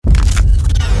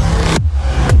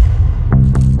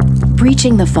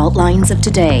breaching the fault lines of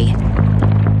today.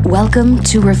 Welcome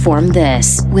to Reform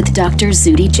This with Dr.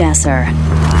 Zuhdi Jasser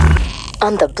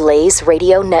on the Blaze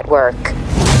Radio Network.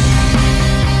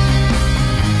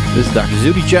 This is Dr.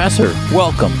 Zuhdi Jasser.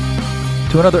 Welcome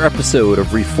to another episode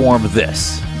of Reform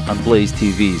This on Blaze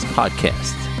TV's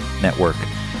podcast network.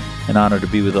 An honor to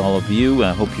be with all of you.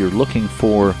 I hope you're looking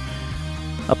for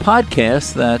a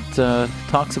podcast that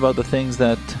talks about the things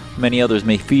that many others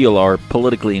may feel are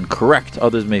politically incorrect.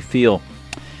 Others may feel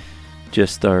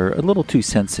just are a little too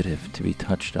sensitive to be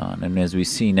touched on. And as we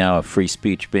see now, of free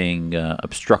speech being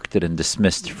obstructed and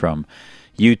dismissed from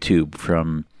YouTube,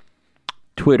 from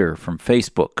Twitter, from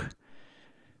Facebook,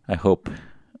 I hope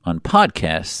on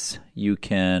podcasts you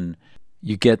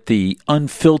get the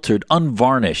unfiltered,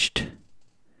 unvarnished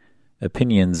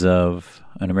opinions of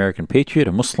an American patriot,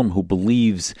 a Muslim who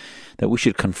believes that we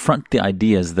should confront the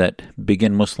ideas that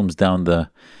begin Muslims down the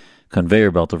conveyor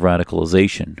belt of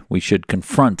radicalization. We should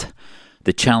confront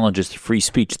the challenges to free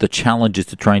speech, the challenges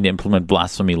to trying to implement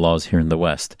blasphemy laws here in the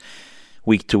West.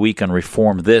 Week to week on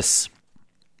Reform This,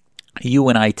 you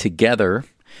and I together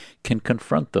can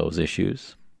confront those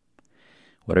issues.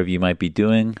 Whatever you might be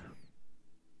doing,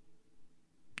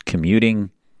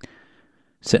 commuting,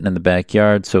 sitting in the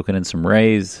backyard, soaking in some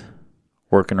rays,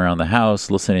 working around the house,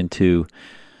 listening to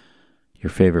your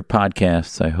favorite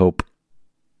podcasts. I hope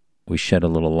we shed a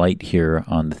little light here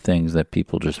on the things that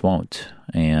people just won't.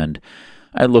 And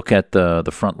I look at the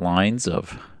front lines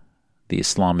of the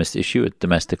Islamist issue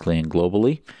domestically and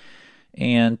globally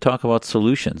and talk about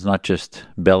solutions, not just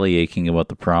belly aching about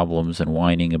the problems and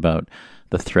whining about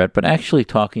the threat, but actually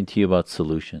talking to you about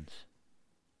solutions.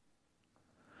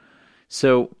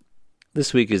 So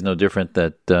this week is no different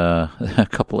that a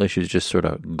couple issues just sort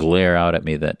of glare out at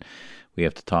me that we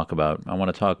have to talk about. I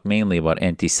want to talk mainly about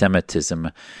anti-Semitism.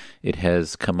 It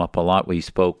has come up a lot. We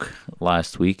spoke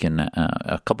last week in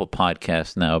a couple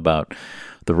podcasts now about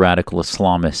the radical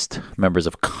Islamist members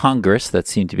of Congress that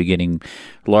seem to be getting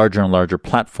larger and larger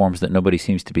platforms that nobody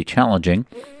seems to be challenging.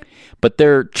 But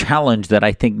their challenge that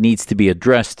I think needs to be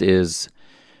addressed is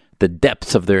the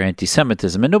depths of their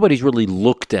anti-Semitism. And nobody's really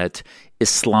looked at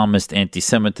Islamist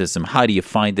anti-Semitism. How do you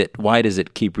find it? Why does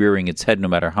it keep rearing its head no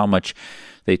matter how much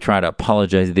they try to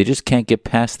apologize? They just can't get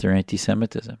past their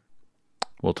anti-Semitism.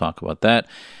 We'll talk about that.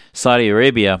 Saudi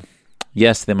Arabia,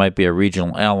 yes, they might be a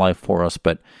regional ally for us,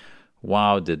 but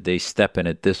wow, did they step in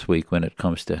it this week when it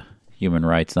comes to human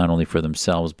rights, not only for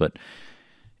themselves, but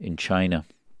in China.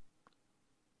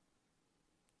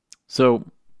 So,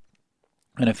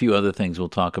 and a few other things we'll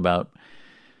talk about.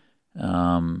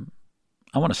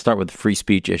 I want to start with the free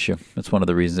speech issue. That's one of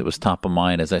the reasons it was top of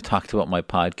mind as I talked about my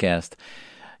podcast.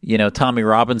 You know, Tommy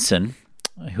Robinson,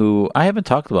 who I haven't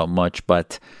talked about much,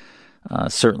 but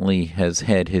certainly has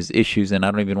had his issues, and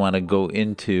I don't even want to go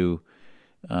into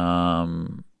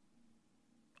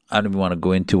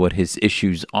what his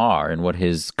issues are and what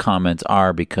his comments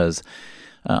are, because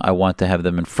I want to have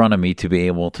them in front of me to be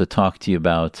able to talk to you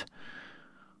about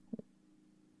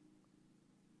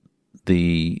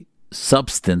the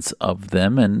substance of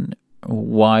them and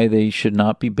why they should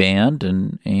not be banned.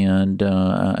 And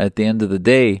at the end of the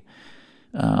day,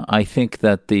 I think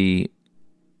that the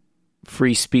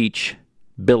free speech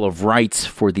Bill of Rights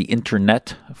for the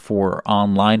internet, for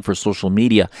online, for social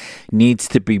media, needs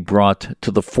to be brought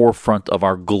to the forefront of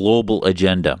our global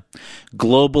agenda.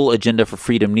 Global agenda for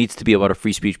freedom needs to be about a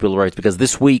free speech Bill of Rights, because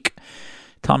this week,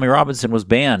 Tommy Robinson was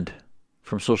banned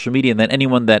from social media, and then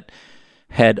anyone that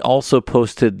had also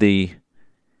posted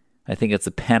I think it's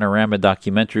a Panorama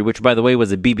documentary, which, by the way,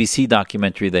 was a BBC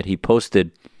documentary that he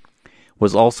posted,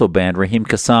 was also banned. Raheem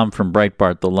Kassam from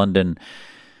Breitbart, the London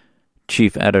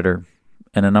chief editor,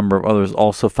 and a number of others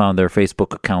also found their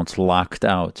Facebook accounts locked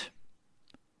out.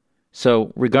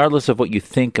 So regardless of what you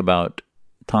think about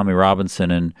Tommy Robinson,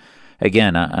 and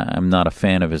again, I'm not a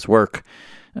fan of his work,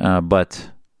 but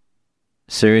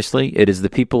seriously, it is the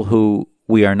people who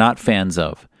we are not fans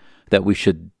of that we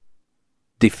should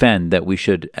defend, that we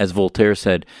should, as Voltaire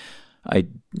said,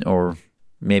 or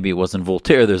maybe it wasn't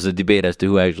Voltaire, there's a debate as to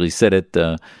who actually said it,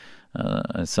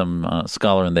 some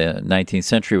scholar in the 19th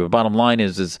century, but bottom line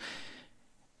is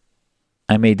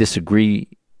I may disagree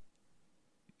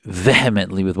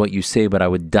vehemently with what you say, but I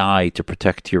would die to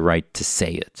protect your right to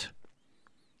say it.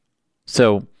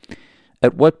 So,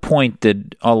 at what point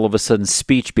did all of a sudden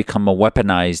speech become a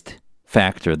weaponized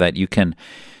factor that you can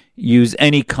use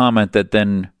any comment that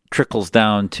then trickles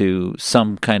down to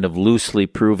some kind of loosely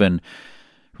proven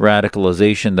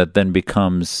radicalization that then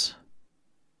becomes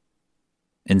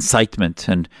incitement?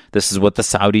 And this is what the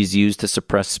Saudis use to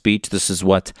suppress speech. This is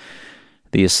what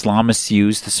the Islamists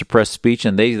use to suppress speech.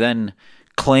 And they then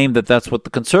claim that that's what the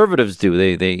conservatives do.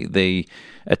 They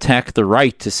attack the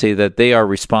right to say that they are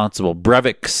responsible.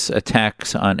 Breivik's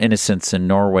attacks on innocents in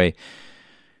Norway,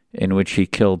 in which he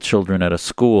killed children at a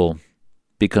school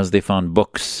because they found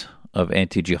books of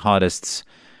anti-jihadists,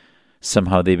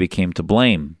 somehow they became to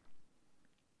blame.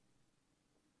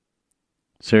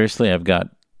 Seriously, I've got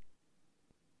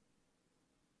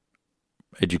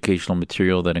educational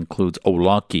material that includes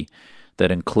Awlaki,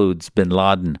 that includes bin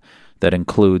Laden, that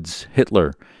includes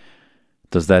Hitler.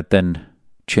 Does that then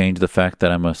change the fact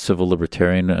that I'm a civil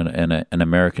libertarian and an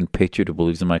American patriot who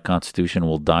believes in my Constitution,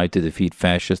 will die to defeat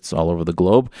fascists all over the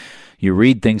globe? You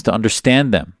read things to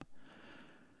understand them.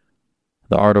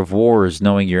 The art of war is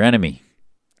knowing your enemy.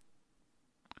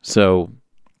 So,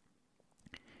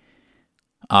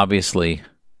 obviously,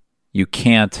 you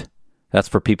can't. That's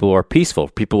for people who are peaceful.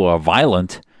 People who are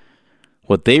violent,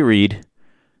 what they read,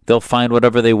 they'll find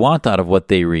whatever they want out of what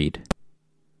they read.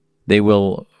 They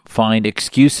will find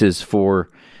excuses for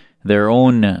their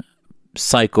own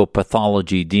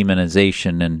psychopathology,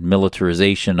 demonization, and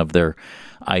militarization of their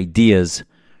ideas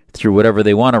through whatever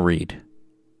they want to read.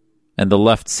 And the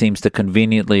left seems to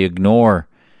conveniently ignore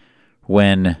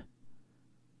when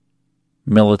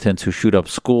militants who shoot up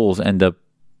schools end up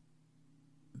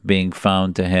being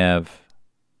found to have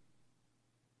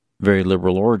very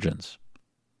liberal origins.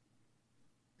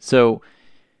 So,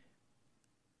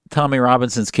 Tommy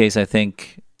Robinson's case, I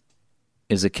think,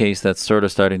 is a case that's sort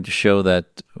of starting to show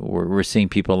that we're seeing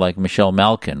people like Michelle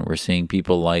Malkin, we're seeing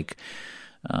people like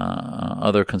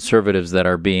other conservatives that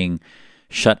are being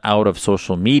shut out of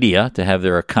social media to have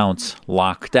their accounts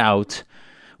locked out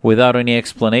without any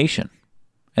explanation.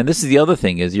 And this is the other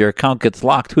thing, is your account gets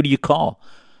locked. Who do you call?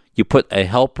 You put a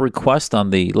help request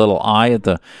on the little eye at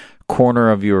the corner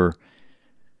of your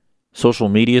social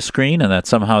media screen, and that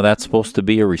somehow that's supposed to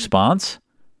be a response?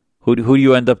 Who do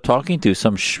you end up talking to?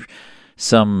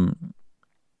 Some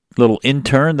little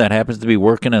intern that happens to be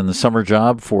working in the summer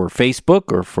job for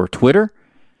Facebook or for Twitter?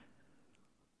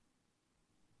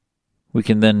 We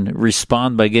can then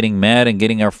respond by getting mad and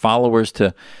getting our followers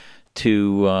to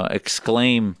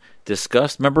exclaim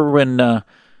disgust. Remember when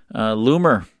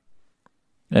Loomer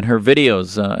and her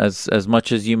videos, as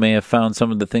much as you may have found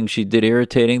some of the things she did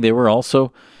irritating, they were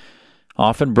also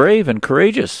often brave and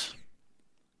courageous.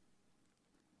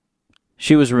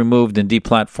 She was removed and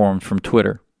deplatformed from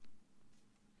Twitter.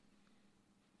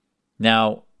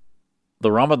 Now,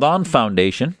 the Ramadan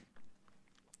Foundation,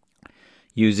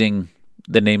 using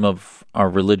the name of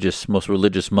our most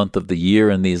religious month of the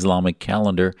year in the Islamic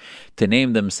calendar to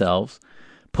name themselves,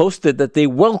 posted that they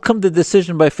welcomed the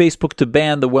decision by Facebook to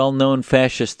ban the well-known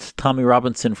fascist Tommy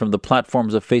Robinson from the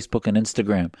platforms of Facebook and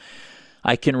Instagram.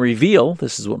 I can reveal,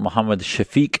 this is what Mohammed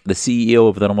Shafiq, the CEO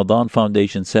of the Ramadan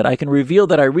Foundation, said, I can reveal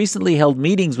that I recently held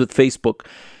meetings with Facebook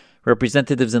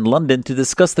representatives in London to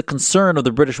discuss the concern of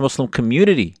the British Muslim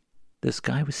community. This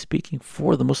guy was speaking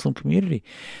for the Muslim community.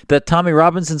 That Tommy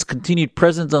Robinson's continued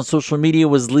presence on social media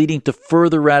was leading to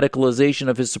further radicalization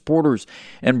of his supporters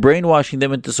and brainwashing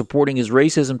them into supporting his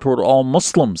racism toward all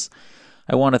Muslims.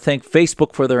 I want to thank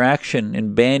Facebook for their action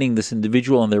in banning this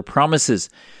individual and their promises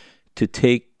to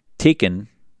taken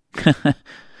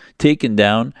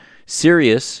down.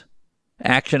 Serious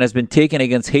action has been taken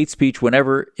against hate speech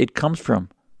whenever it comes from.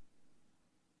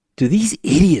 Do these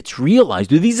idiots realize,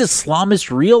 do these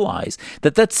Islamists realize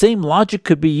that same logic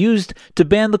could be used to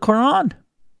ban the Quran?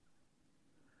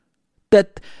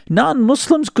 That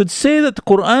non-Muslims could say that the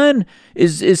Quran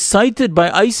is cited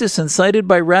by ISIS and cited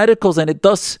by radicals, and it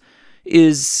thus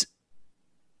is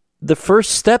the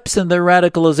first steps in their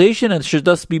radicalization and should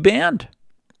thus be banned.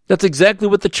 That's exactly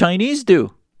what the Chinese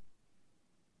do.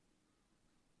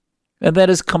 And that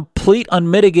is complete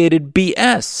unmitigated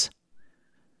BS.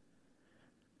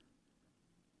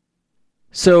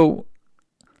 So,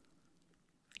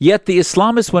 yet the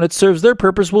Islamists, when it serves their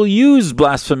purpose, will use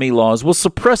blasphemy laws, will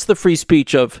suppress the free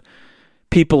speech of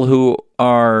people who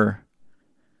are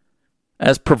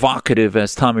as provocative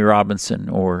as Tommy Robinson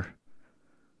or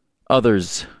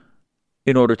others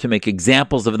in order to make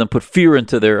examples of them, put fear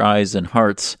into their eyes and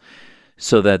hearts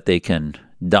so that they can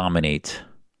dominate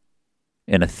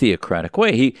in a theocratic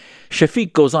way.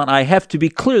 Shafiq goes on, I have to be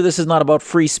clear, this is not about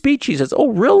free speech. He says, oh,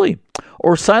 really?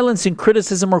 Or silencing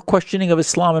criticism or questioning of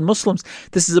Islam and Muslims.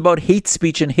 This is about hate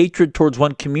speech and hatred towards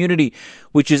one community,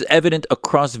 which is evident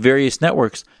across various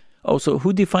networks. Oh, so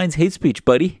who defines hate speech,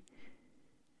 buddy?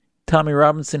 Tommy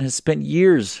Robinson has spent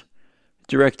years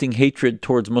directing hatred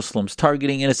towards Muslims,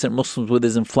 targeting innocent Muslims with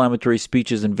his inflammatory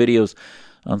speeches and videos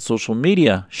on social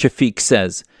media, Shafiq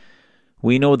says.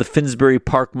 We know the Finsbury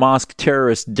Park Mosque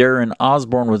terrorist Darren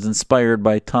Osborne was inspired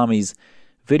by Tommy's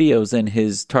videos and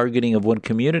his targeting of one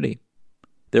community.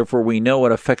 Therefore, we know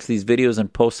what effects these videos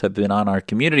and posts have been on our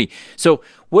community. So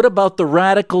what about the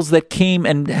radicals that came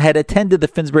and had attended the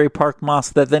Finsbury Park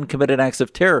Mosque that then committed acts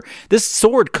of terror? This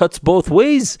sword cuts both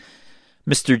ways,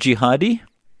 Mr. Jihadi.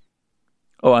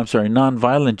 Oh, I'm sorry,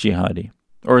 non-violent jihadi.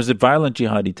 Or is it violent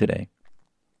jihadi today?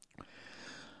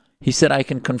 He said, I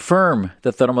can confirm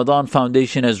that the Ramadan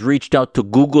Foundation has reached out to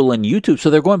Google and YouTube. So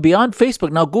they're going beyond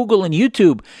Facebook. Now Google and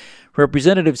YouTube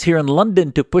representatives here in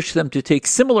London to push them to take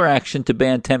similar action to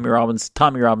ban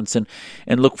Tommy Robinson,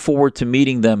 and look forward to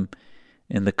meeting them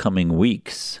in the coming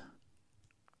weeks.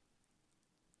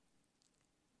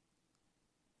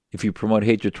 If you promote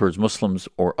hatred towards Muslims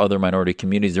or other minority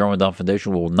communities, the Ramadan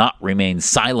Foundation will not remain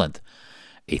silent.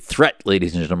 A threat,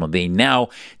 ladies and gentlemen. They now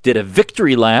did a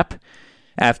victory lap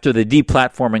after the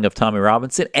deplatforming of Tommy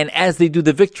Robinson, and as they do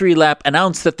the victory lap,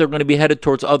 announced that they're going to be headed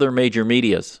towards other major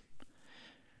medias.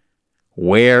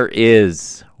 Where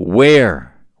is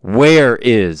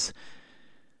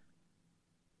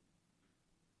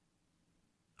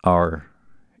our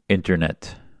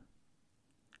internet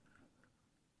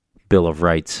Bill of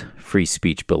Rights, free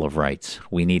speech Bill of Rights?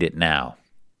 We need it now.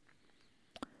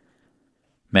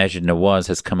 Majid Nawaz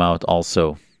has come out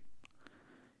also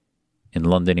in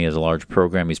London. He has a large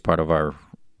program. He's part of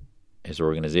his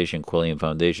organization, Quilliam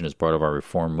Foundation, is part of our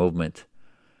reform movement.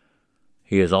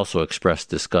 He has also expressed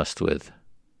disgust with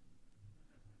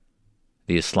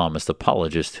the Islamist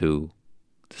apologist who,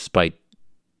 despite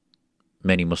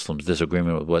many Muslims'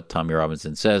 disagreement with what Tommy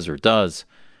Robinson says or does,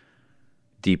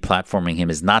 deplatforming him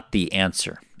is not the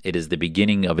answer. It is the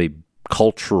beginning of a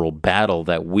cultural battle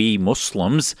that we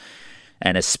Muslims,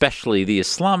 and especially the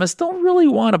Islamists, don't really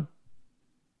want to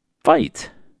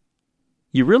fight.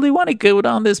 You really want to go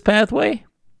down this pathway?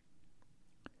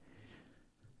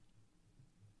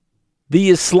 The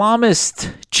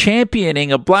Islamist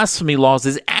championing of blasphemy laws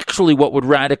is actually what would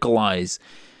radicalize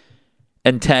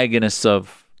antagonists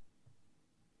of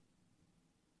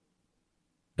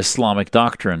Islamic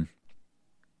doctrine,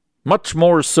 much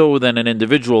more so than an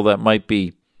individual that might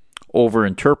be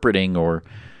over-interpreting or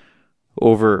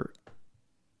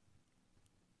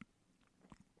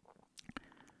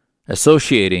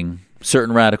over-associating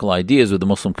certain radical ideas with the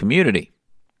Muslim community.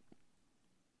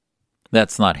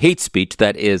 That's not hate speech.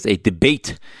 That is a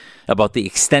debate about the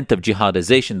extent of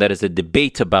jihadization. That is a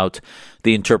debate about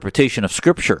the interpretation of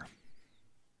Scripture.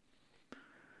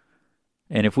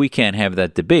 And if we can't have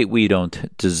that debate, we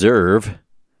don't deserve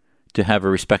to have a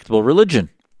respectable religion.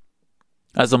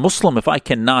 As a Muslim, if I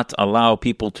cannot allow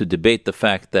people to debate the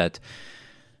fact that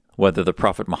whether the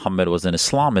Prophet Muhammad was an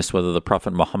Islamist, whether the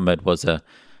Prophet Muhammad was a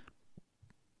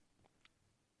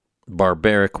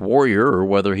barbaric warrior, or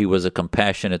whether he was a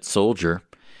compassionate soldier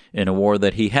in a war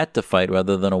that he had to fight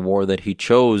rather than a war that he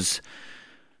chose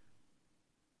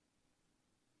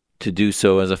to do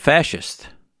so as a fascist.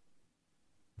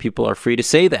 People are free to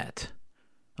say that.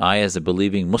 I, as a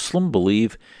believing Muslim,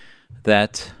 believe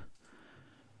that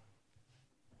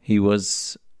he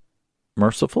was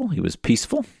merciful, he was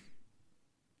peaceful,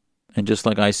 and just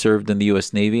like I served in the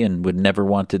U.S. Navy and would never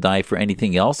want to die for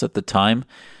anything else at the time,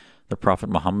 the Prophet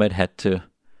Muhammad had to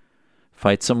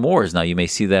fight some wars. Now, you may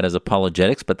see that as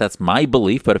apologetics, but that's my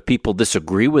belief. But if people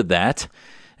disagree with that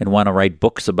and want to write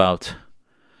books about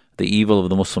the evil of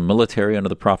the Muslim military under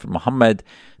the Prophet Muhammad,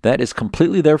 that is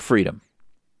completely their freedom.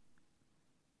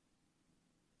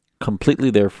 Completely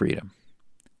their freedom.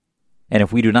 And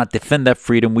if we do not defend that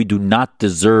freedom, we do not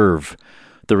deserve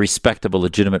the respect of a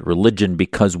legitimate religion,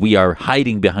 because we are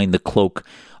hiding behind the cloak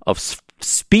of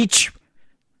speech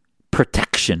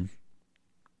protection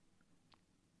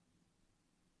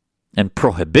and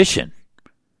prohibition,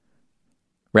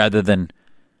 rather than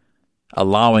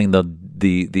allowing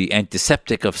the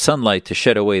antiseptic of sunlight to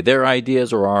shed away their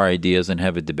ideas or our ideas and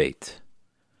have a debate.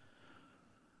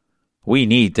 We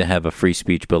need to have a free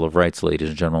speech Bill of Rights, ladies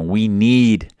and gentlemen. We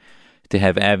need to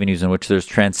have avenues in which there's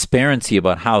transparency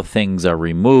about how things are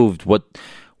removed, what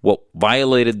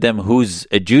violated them, who's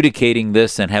adjudicating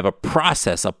this, and have a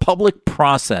process, a public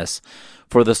process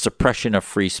for the suppression of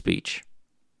free speech.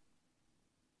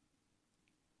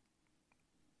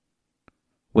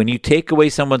 When you take away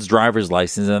someone's driver's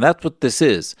license, and that's what this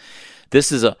is.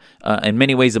 This is in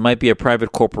many ways, it might be a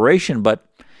private corporation, but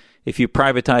if you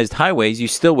privatized highways, you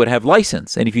still would have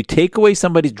license. And if you take away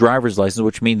somebody's driver's license,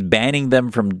 which means banning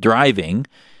them from driving,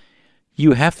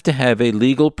 you have to have a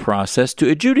legal process to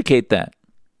adjudicate that.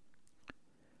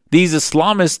 These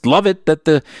Islamists love it that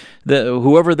the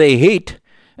whoever they hate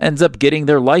ends up getting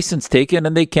their license taken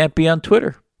and they can't be on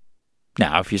Twitter.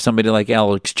 Now, if you're somebody like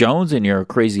Alex Jones and you're a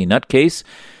crazy nutcase,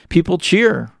 people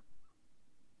cheer.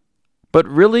 But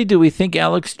really, do we think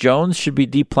Alex Jones should be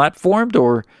deplatformed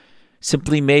or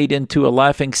simply made into a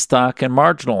laughingstock and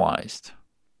marginalized?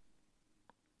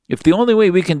 If the only way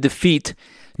we can defeat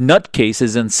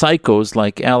nutcases and psychos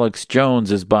like Alex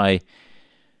Jones is by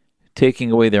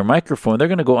taking away their microphone, they're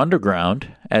going to go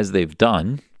underground, as they've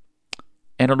done,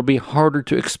 and it'll be harder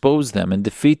to expose them and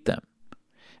defeat them.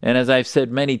 And as I've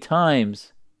said many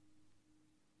times,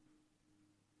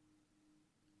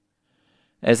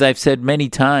 one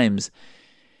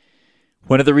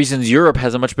of the reasons Europe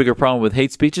has a much bigger problem with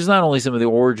hate speech is not only some of the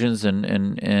origins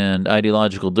and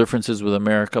ideological differences with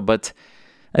America, but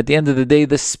at the end of the day,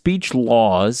 the speech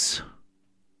laws,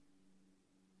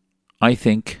 I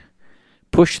think,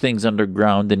 push things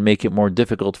underground and make it more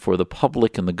difficult for the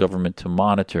public and the government to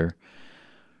monitor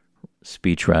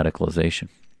speech radicalization.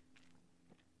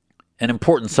 An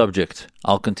important subject.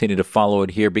 I'll continue to follow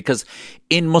it here because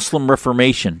in Muslim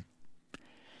Reformation,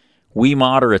 we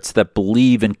moderates that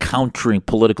believe in countering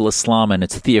political Islam and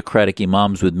its theocratic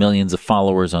imams with millions of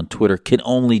followers on Twitter can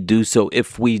only do so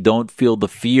if we don't feel the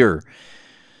fear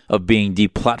of being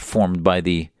deplatformed by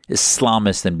the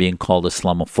Islamists and being called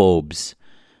Islamophobes.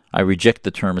 I reject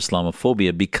the term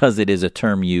Islamophobia because it is a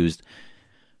term used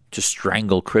to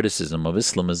strangle criticism of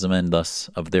Islamism and thus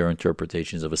of their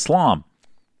interpretations of Islam.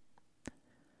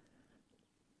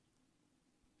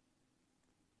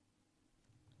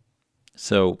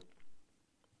 So,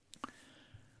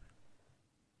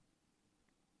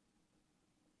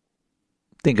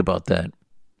 think about that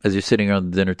as you're sitting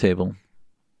around the dinner table.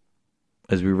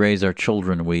 As we raise our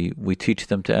children, we teach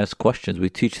them to ask questions. We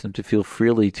teach them to feel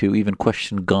freely to even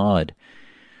question God.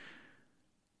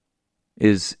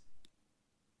 Let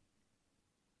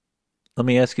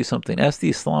me ask you something. Ask the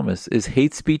Islamists, is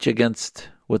hate speech against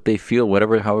what they feel,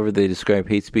 however they describe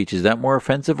hate speech, is that more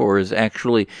offensive, or is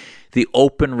actually the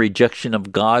open rejection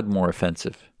of God more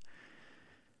offensive?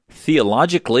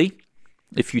 Theologically,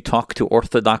 if you talk to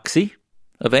orthodoxy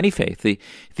of any faith,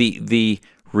 the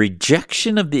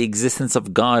rejection of the existence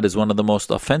of God is one of the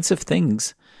most offensive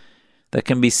things that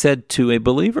can be said to a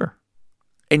believer.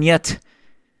 And yet,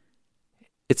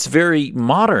 it's very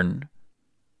modern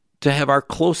to have our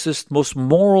closest, most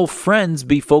moral friends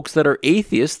be folks that are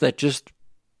atheists that just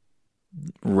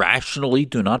rationally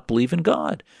do not believe in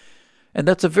God. And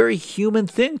that's a very human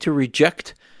thing, to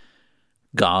reject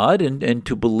God and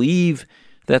to believe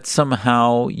that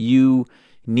somehow you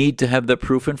need to have the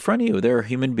proof in front of you. There are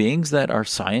human beings that are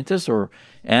scientists or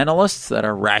analysts that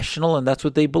are rational, and that's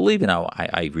what they believe in. Now,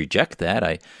 I reject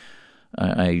that.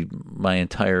 My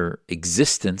entire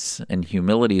existence and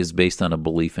humility is based on a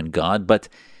belief in God, but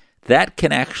that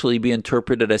can actually be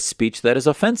interpreted as speech that is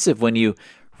offensive when you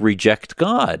reject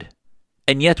God.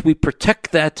 And yet we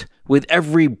protect that with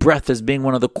every breath as being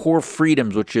one of the core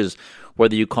freedoms, which is,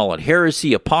 whether you call it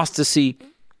heresy, apostasy,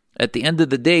 at the end of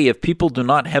the day, if people do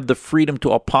not have the freedom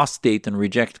to apostate and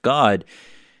reject God,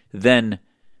 then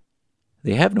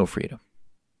they have no freedom.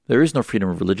 There is no freedom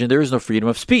of religion. There is no freedom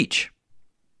of speech.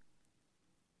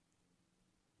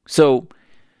 So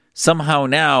somehow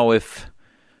now, if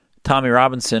Tommy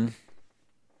Robinson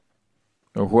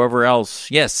or whoever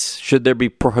else, yes, should there be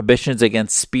prohibitions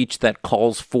against speech that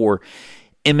calls for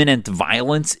imminent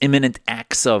violence, imminent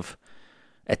acts of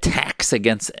attacks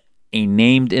against a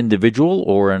named individual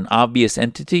or an obvious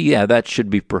entity? Yeah, that should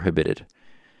be prohibited,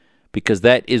 because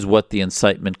that is what the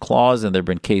incitement clause, and there have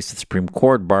been cases, Supreme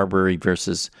Court, Marbury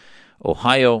versus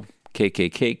Ohio,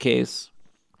 KKK case.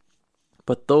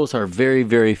 But those are very,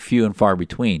 very few and far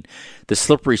between. The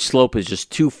slippery slope is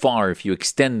just too far if you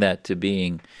extend that to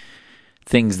being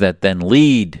things that then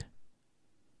lead,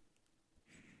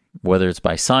 whether it's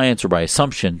by science or by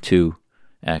assumption, to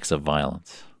acts of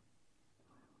violence.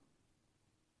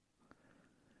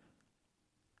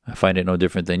 I find it no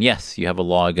different than, yes, you have a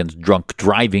law against drunk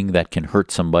driving that can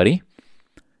hurt somebody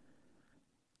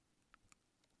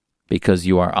because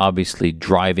you are obviously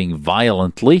driving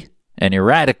violently and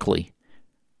erratically.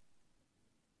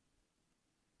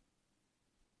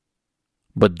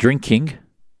 But drinking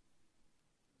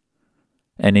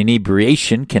and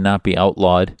inebriation cannot be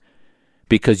outlawed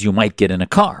because you might get in a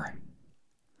car.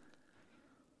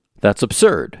 That's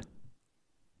absurd.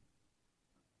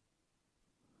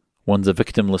 One's a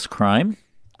victimless crime,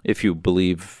 if you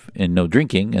believe in no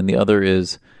drinking, and the other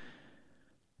is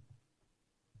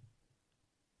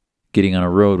getting on a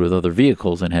road with other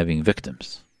vehicles and having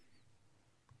victims.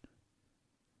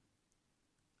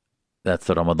 That's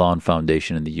the Ramadan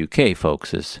Foundation in the UK,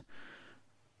 folks, is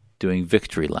doing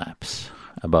victory laps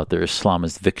about their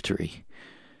Islamist victory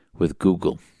with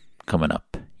Google coming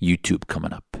up, YouTube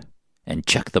coming up, and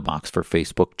check the box for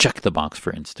Facebook, check the box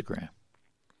for Instagram.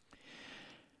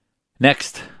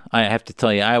 Next, I have to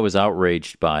tell you, I was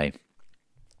outraged by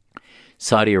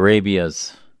Saudi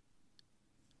Arabia's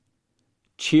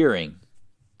cheering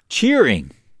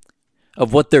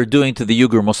of what they're doing to the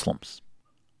Uyghur Muslims.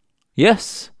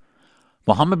 Yes,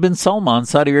 Mohammed bin Salman,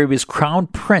 Saudi Arabia's crown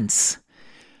prince,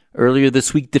 earlier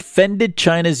this week defended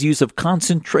China's use of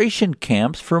concentration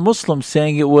camps for Muslims,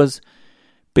 saying it was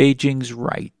Beijing's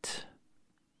right.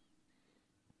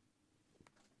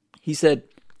 He said,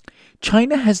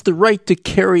 China has the right to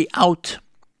carry out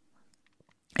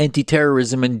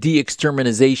anti-terrorism and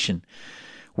de-exterminization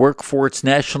work for its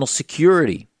national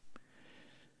security.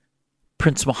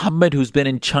 Prince Mohammed, who's been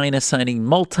in China signing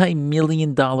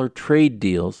multi-million-dollar trade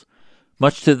deals,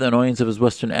 much to the annoyance of his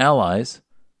Western allies,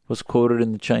 was quoted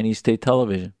in the Chinese state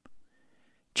television.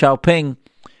 Chao Ping,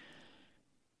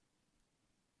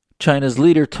 China's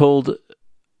leader, told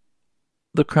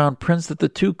the Crown Prince that the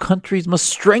two countries must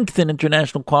strengthen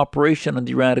international cooperation on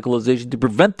de-radicalization to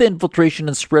prevent the infiltration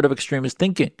and spread of extremist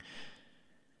thinking.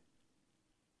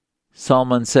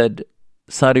 Salman said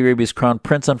Saudi Arabia's Crown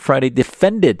Prince on Friday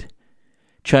defended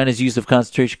China's use of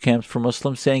concentration camps for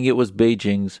Muslims, saying it was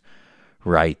Beijing's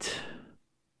right.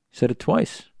 He said it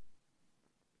twice.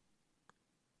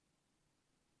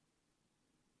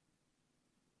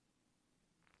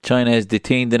 China has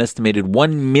detained an estimated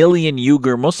 1 million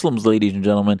Uyghur Muslims, ladies and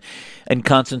gentlemen, in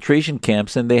concentration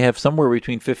camps, and they have somewhere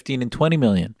between 15 and 20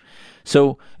 million.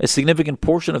 So a significant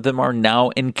portion of them are now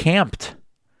encamped.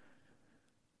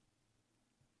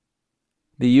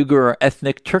 The Uyghur are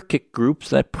ethnic Turkic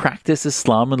groups that practice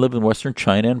Islam and live in Western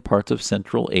China and parts of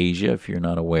Central Asia, if you're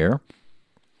not aware.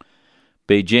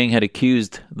 Beijing had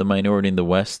accused the minority in the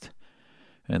West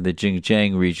and the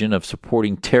Xinjiang region of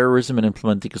supporting terrorism and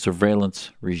implementing a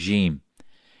surveillance regime.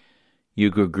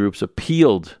 Uyghur groups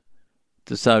appealed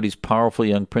to Saudi's powerful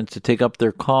young prince to take up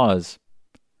their cause.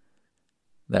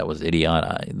 That was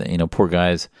idiotic. Poor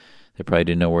guys, they probably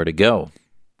didn't know where to go.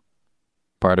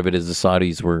 Part of it is the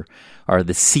Saudis are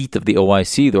the seat of the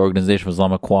OIC, the Organization of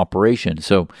Islamic Cooperation.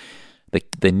 So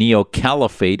the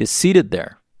neo-caliphate is seated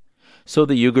there. So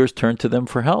the Uyghurs turned to them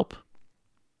for help.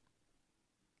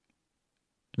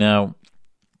 Now,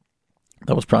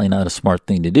 that was probably not a smart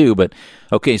thing to do, but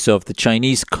okay, so if the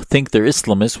Chinese think they're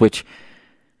Islamists, which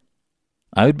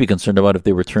I would be concerned about if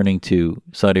they were turning to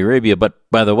Saudi Arabia, but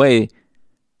by the way,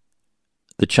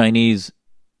 the Chinese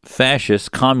fascists,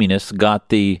 communists, got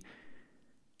the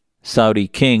Saudi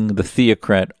king, the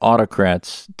theocrat,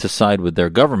 autocrats to side with their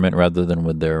government rather than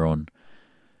with their own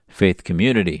faith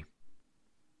community.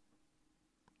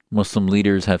 Muslim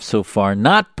leaders have so far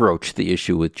not broached the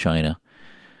issue with China,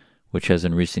 which has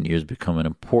in recent years become an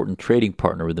important trading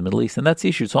partner with the Middle East. And that's the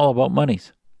issue. It's all about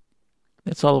monies.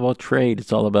 It's all about trade.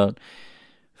 It's all about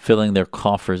filling their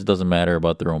coffers. It doesn't matter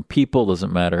about their own people. It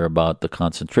doesn't matter about the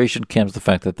concentration camps. The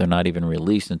fact that they're not even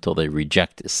released until they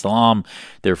reject Islam.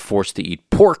 They're forced to eat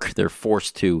pork. They're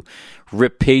forced to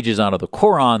rip pages out of the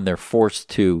Quran. They're forced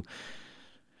to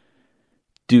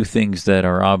do things that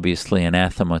are obviously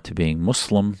anathema to being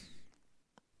Muslim.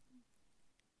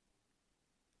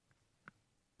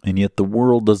 And yet the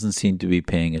world doesn't seem to be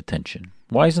paying attention.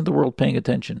 Why isn't the world paying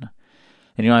attention?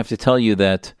 And I have to tell you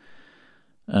that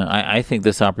I think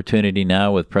this opportunity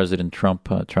now with President Trump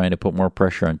trying to put more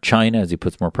pressure on China as he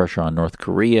puts more pressure on North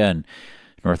Korea, and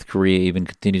North Korea even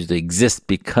continues to exist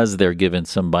because they're given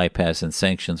some bypass and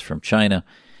sanctions from China.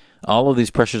 All of these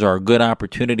pressures are a good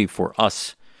opportunity for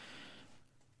us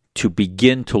to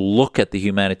begin to look at the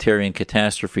humanitarian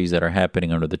catastrophes that are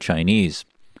happening under the Chinese.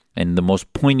 And the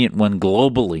most poignant one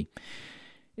globally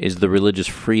is the religious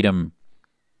freedom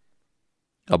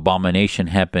abomination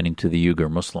happening to the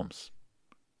Uyghur Muslims.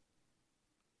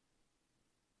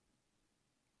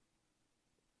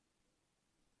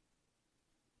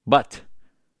 But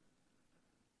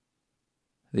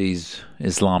these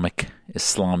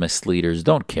Islamist leaders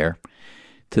don't care.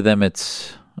 To them,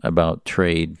 it's about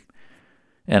trade.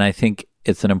 And I think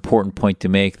it's an important point to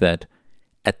make that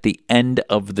at the end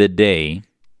of the day,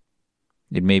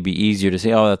 it may be easier to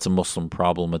say, oh, that's a Muslim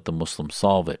problem, let the Muslims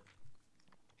solve it.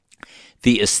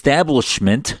 The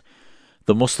establishment,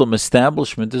 the Muslim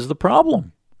establishment is the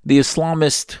problem. The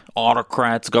Islamist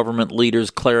autocrats, government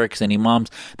leaders, clerics, and imams,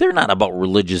 they're not about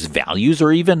religious values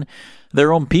or even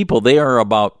their own people. They are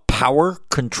about power,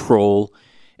 control,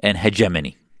 and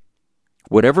hegemony.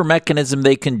 Whatever mechanism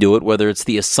they can do it, whether it's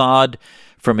the Assad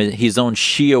from his own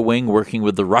Shia wing working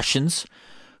with the Russians,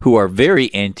 who are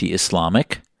very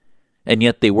anti-Islamic, and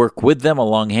yet they work with them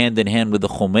along hand in hand with the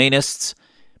Khomeinists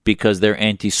because they're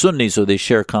anti-Sunni, so they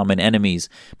share common enemies,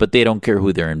 but they don't care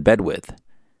who they're in bed with.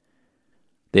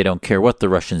 They don't care what the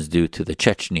Russians do to the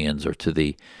Chechens or to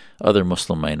the other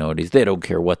Muslim minorities. They don't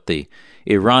care what the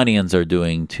Iranians are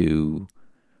doing to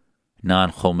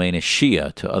non-Khomeini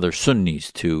Shia, to other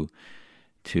Sunnis, to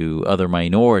other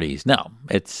minorities. No,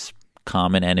 it's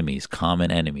common enemies.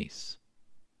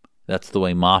 That's the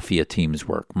way mafia teams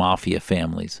work, mafia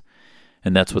families.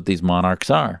 And that's what these monarchs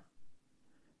are.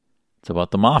 It's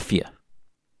about the mafia.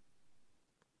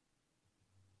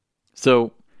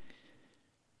 So,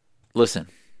 listen,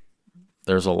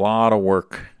 there's a lot of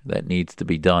work that needs to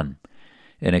be done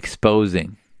in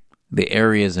exposing the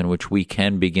areas in which we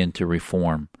can begin to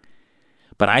reform.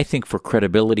 But I think for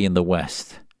credibility in the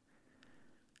West,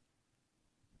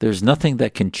 there's nothing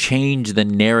that can change the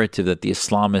narrative that the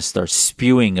Islamists are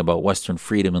spewing about Western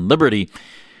freedom and liberty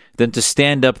than to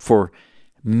stand up for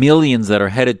millions that are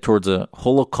headed towards a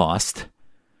Holocaust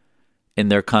in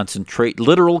their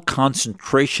literal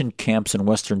concentration camps in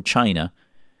Western China,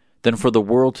 than for the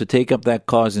world to take up that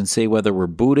cause and say whether we're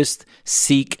Buddhist,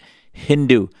 Sikh,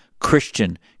 Hindu,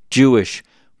 Christian, Jewish,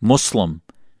 Muslim,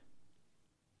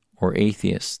 or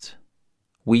atheist.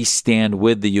 We stand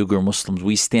with the Uyghur Muslims.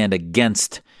 We stand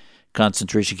against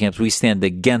concentration camps. We stand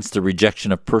against the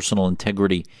rejection of personal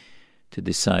integrity to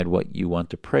decide what you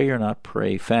want to pray or not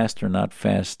pray, fast or not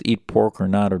fast, eat pork or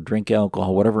not, or drink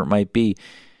alcohol, whatever it might be.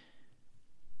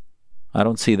 I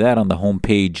don't see that on the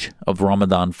homepage of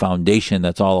Ramadan Foundation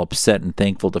that's all upset and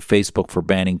thankful to Facebook for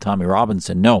banning Tommy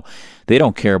Robinson. No, they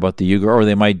don't care about the Uyghur, or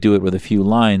they might do it with a few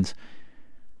lines.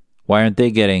 Why aren't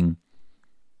they getting?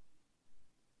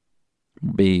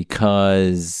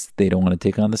 Because they don't want to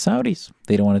take on the Saudis.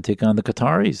 They don't want to take on the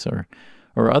Qataris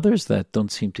or others that don't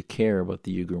seem to care about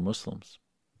the Uyghur Muslims.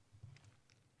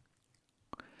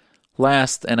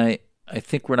 Last, and I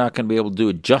think we're not going to be able to do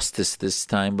it justice this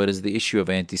time, but is the issue of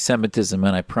anti-Semitism,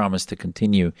 and I promise to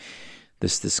continue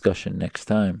this discussion next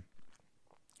time.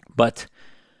 But,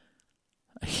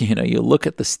 you look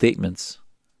at the statements.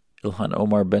 Ilhan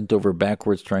Omar bent over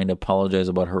backwards trying to apologize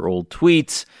about her old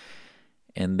tweets,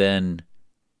 and then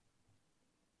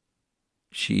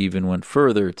she even went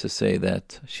further to say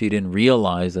that she didn't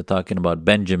realize that talking about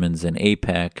Benjamins and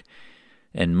AIPAC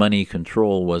and money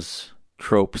control was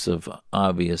tropes of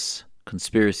obvious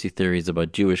conspiracy theories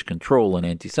about Jewish control and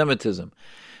anti-Semitism,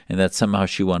 and that somehow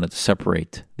she wanted to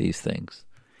separate these things.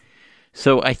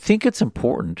 So I think it's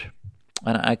important,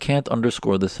 and I can't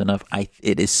underscore this enough,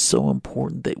 it is so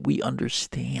important that we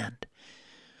understand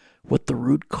what the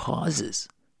root causes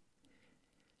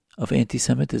of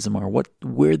anti-Semitism are,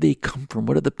 where they come from,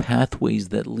 what are the pathways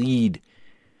that lead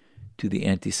to the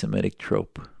anti-Semitic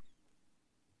trope.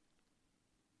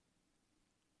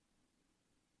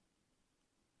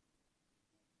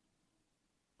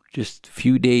 Just a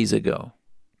few days ago,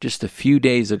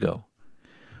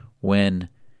 when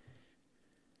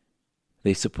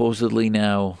they supposedly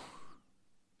now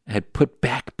had put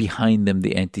back behind them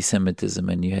the anti-Semitism,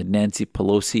 and you had Nancy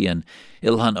Pelosi and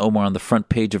Ilhan Omar on the front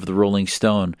page of the Rolling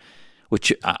Stone,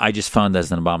 which I just found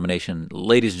as an abomination.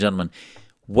 Ladies and gentlemen,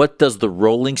 what does the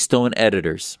Rolling Stone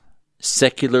editors,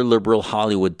 secular liberal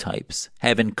Hollywood types,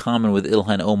 have in common with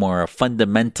Ilhan Omar, a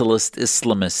fundamentalist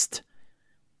Islamist?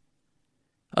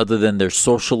 Other than their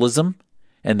socialism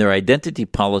and their identity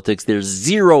politics, there's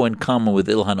zero in common with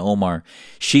Ilhan Omar.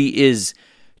 She is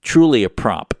truly a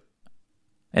prop.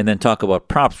 And then talk about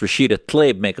props. Rashida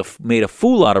Tlaib made a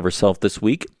fool out of herself this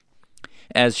week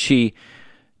as she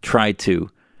tried to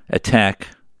attack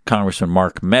Congressman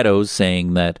Mark Meadows,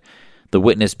 saying that the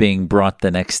witness being brought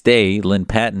the next day, Lynn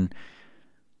Patton,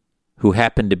 who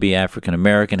happened to be African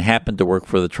American, happened to work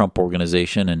for the Trump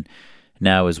Organization, and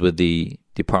now is with the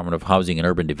Department of Housing and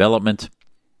Urban Development,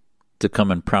 to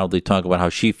come and proudly talk about how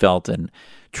she felt and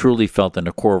truly felt in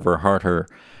the core of her heart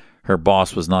her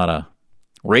boss was not a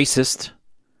racist.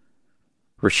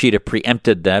 Rashida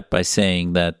preempted that by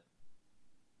saying that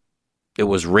it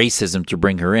was racism to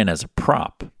bring her in as a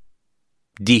prop,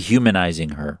 dehumanizing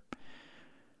her.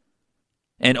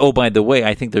 And oh, by the way,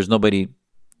 I think there's nobody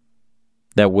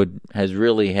that has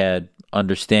really had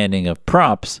understanding of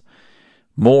props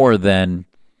more than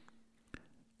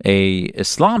a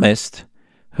Islamist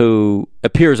who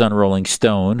appears on Rolling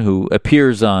Stone, who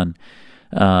appears on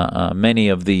many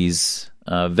of these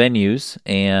venues,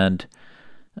 and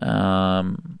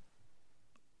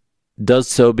does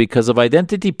so because of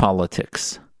identity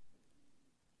politics.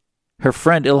 Her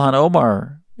friend Ilhan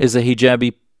Omar is a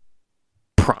hijabi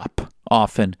prop,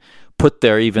 often put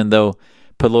there, even though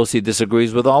Pelosi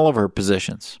disagrees with all of her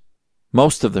positions,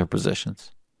 most of their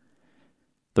positions.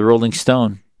 The Rolling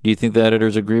Stone, do you think the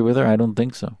editors agree with her? I don't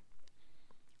think so.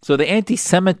 So the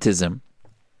anti-Semitism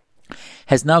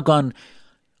has now gone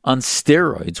on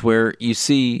steroids, where you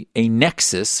see a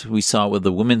nexus. We saw it with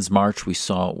the Women's March. We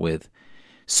saw it with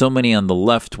so many on the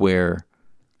left, where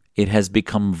it has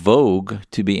become vogue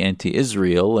to be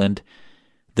anti-Israel, and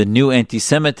the new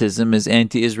anti-Semitism is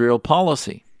anti-Israel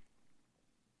policy.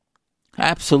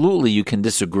 Absolutely, you can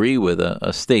disagree with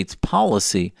a state's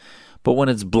policy, but when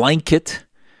it's blanket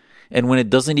and when it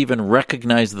doesn't even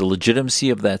recognize the legitimacy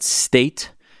of that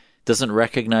state, doesn't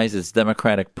recognize its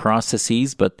democratic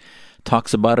processes, but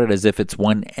talks about it as if it's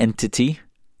one entity,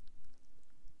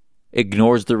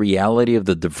 ignores the reality of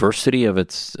the diversity of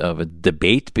a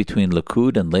debate between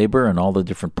Likud and Labor and all the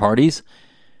different parties,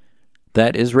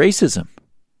 that is racism.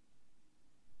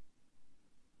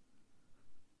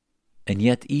 And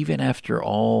yet, even after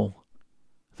all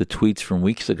the tweets from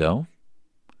weeks ago,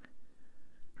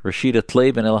 Rashida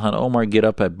Tlaib and Ilhan Omar get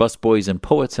up at Busboys and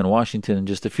Poets in Washington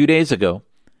just a few days ago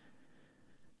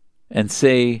and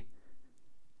say,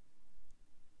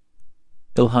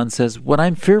 Ilhan says, what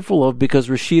I'm fearful of, because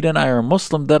Rashida and I are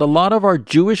Muslim, that a lot of our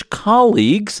Jewish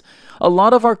colleagues, a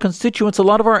lot of our constituents, a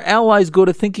lot of our allies go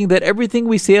to thinking that everything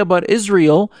we say about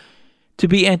Israel to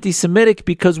be anti-Semitic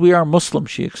because we are Muslim,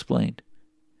 she explained.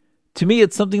 To me,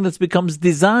 it's something that's becomes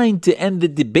designed to end the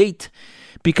debate,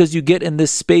 because you get in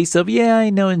this space of, yeah, I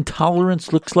know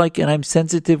intolerance looks like, and I'm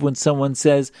sensitive when someone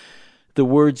says the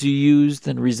words you used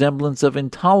and resemblance of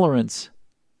intolerance.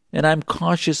 And I'm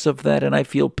cautious of that, and I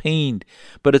feel pained.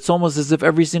 But it's almost as if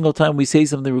every single time we say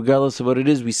something, regardless of what it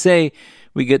is we say,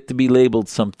 we get to be labeled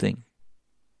something.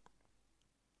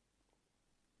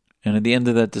 And at the end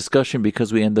of that discussion,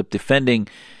 because we end up defending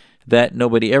that,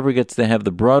 nobody ever gets to have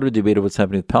the broader debate of what's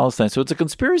happening with Palestine. So it's a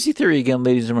conspiracy theory again,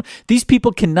 ladies and gentlemen. These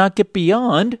people cannot get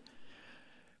beyond,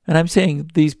 and I'm saying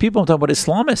these people, I'm talking about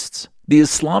Islamists. The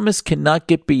Islamists cannot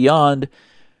get beyond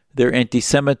their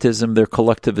anti-Semitism, their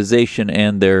collectivization,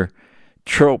 and their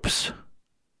tropes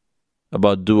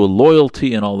about dual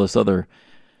loyalty and all this other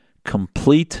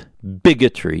complete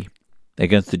bigotry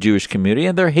against the Jewish community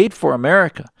and their hate for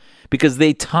America, because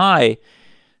they tie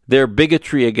their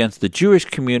bigotry against the Jewish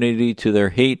community to their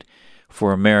hate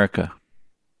for America.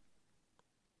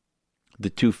 The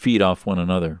two feed off one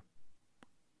another.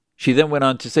 She then went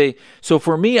on to say, so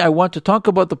for me, I want to talk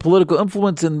about the political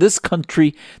influence in this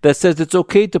country that says it's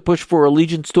okay to push for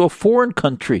allegiance to a foreign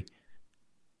country.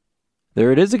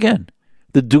 There it is again.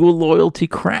 The dual loyalty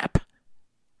crap.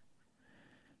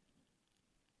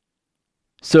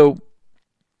 So,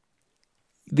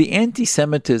 the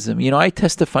anti-Semitism, I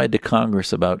testified to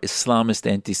Congress about Islamist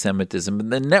anti-Semitism,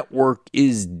 and the network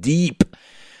is deep.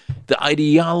 The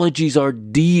ideologies are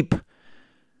deep.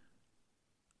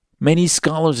 Many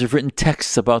scholars have written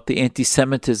texts about the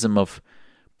anti-Semitism of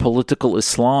political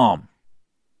Islam,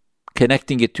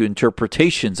 connecting it to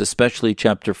interpretations, especially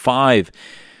chapter 5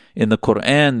 in the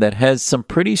Quran, that has some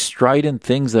pretty strident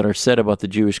things that are said about the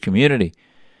Jewish community.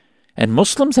 And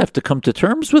Muslims have to come to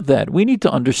terms with that. We need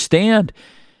to understand,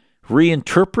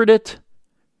 reinterpret it,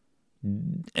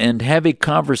 and have a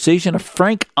conversation, a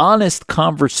frank, honest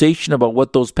conversation about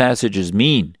what those passages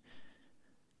mean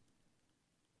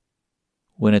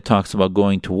when it talks about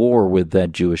going to war with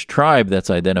that Jewish tribe that's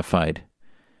identified,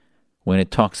 when it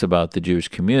talks about the Jewish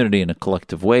community in a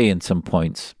collective way in some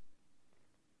points.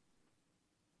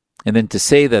 And then to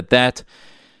say that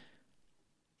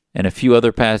and a few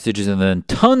other passages, and then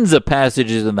tons of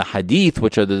passages in the Hadith,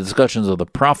 which are the discussions of the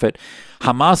Prophet.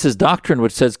 Hamas's doctrine,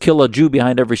 which says kill a Jew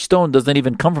behind every stone, doesn't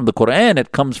even come from the Quran.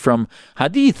 It comes from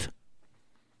Hadith.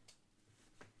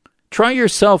 Try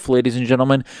yourself, ladies and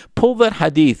gentlemen. Pull that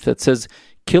Hadith that says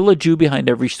kill a Jew behind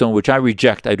every stone, which I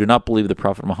reject. I do not believe the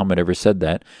Prophet Muhammad ever said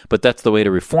that, but that's the way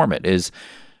to reform it. Is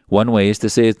one way is to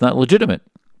say it's not legitimate.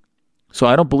 So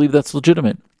I don't believe that's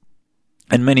legitimate.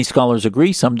 And many scholars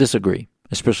agree, some disagree.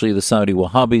 Especially the Saudi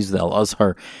Wahhabis, the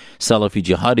Al-Azhar Salafi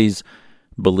Jihadis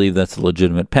believe that's a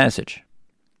legitimate passage.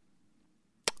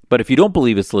 But if you don't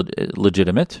believe it's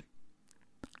legitimate,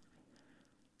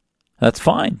 that's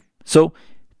fine. So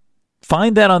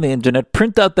find that on the internet,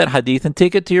 print out that hadith, and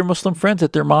take it to your Muslim friends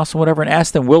at their mosque and whatever, and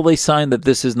ask them, will they sign that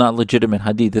this is not legitimate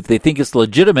hadith? If they think it's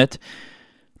legitimate,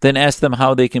 then ask them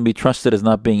how they can be trusted as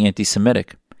not being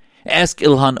anti-Semitic. Ask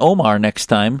Ilhan Omar next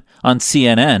time on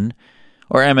CNN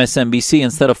or MSNBC,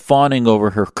 instead of fawning over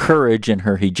her courage and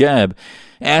her hijab,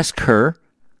 ask her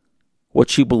what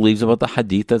she believes about the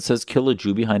hadith that says kill a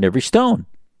Jew behind every stone.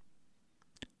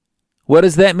 What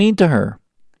does that mean to her?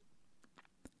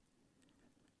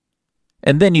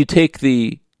 And then you take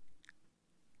the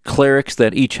clerics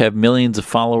that each have millions of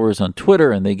followers on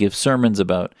Twitter, and they give sermons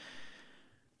about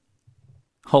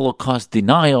Holocaust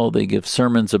denial. They give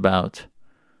sermons about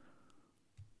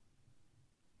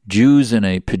Jews in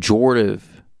a pejorative,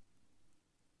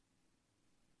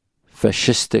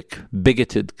 fascistic,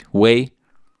 bigoted way.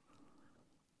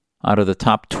 Out of the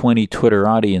top 20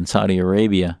 Twitterati in Saudi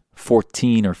Arabia,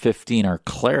 14 or 15 are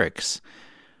clerics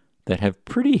that have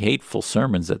pretty hateful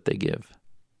sermons that they give,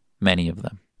 many of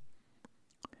them.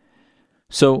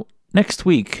 So next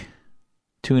week,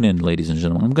 tune in, ladies and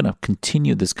gentlemen. I'm going to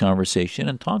continue this conversation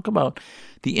and talk about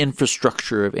the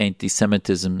infrastructure of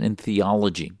anti-Semitism in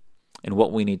theology and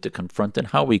what we need to confront and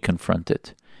how we confront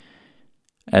it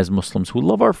as Muslims who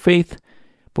love our faith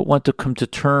but want to come to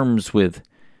terms with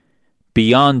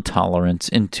beyond tolerance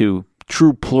into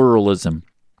true pluralism,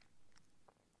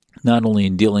 not only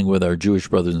in dealing with our Jewish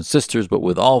brothers and sisters, but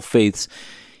with all faiths,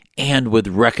 and with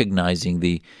recognizing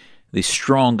the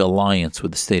strong alliance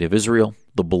with the State of Israel,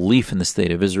 the belief in the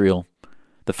State of Israel,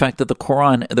 the fact that the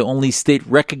Quran, the only state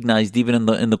recognized even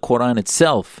in the Quran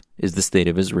itself, is the State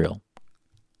of Israel.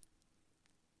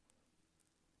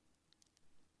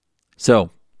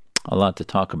 So, a lot to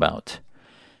talk about.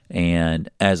 And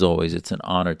as always, it's an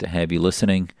honor to have you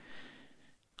listening.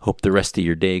 Hope the rest of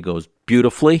your day goes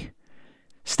beautifully.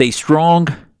 Stay strong.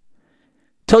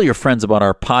 Tell your friends about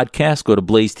our podcast. Go to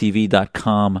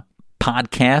blazetv.com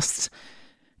podcasts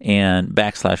and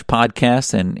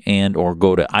 /podcasts and or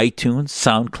go to iTunes,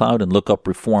 SoundCloud, and look up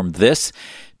Reform This.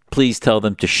 Please tell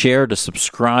them to share, to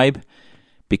subscribe,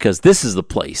 because this is the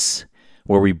place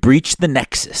where we breach the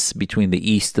nexus between the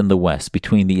East and the West,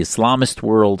 between the Islamist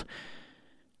world,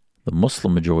 the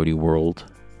Muslim majority world,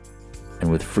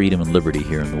 and with freedom and liberty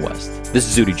here in the West. This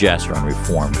is Zuhdi Jasser on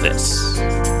Reform This.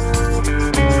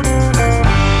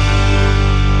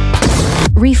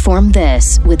 Reform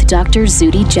This with Dr.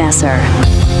 Zuhdi Jasser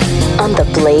on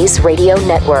the Blaze Radio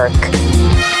Network.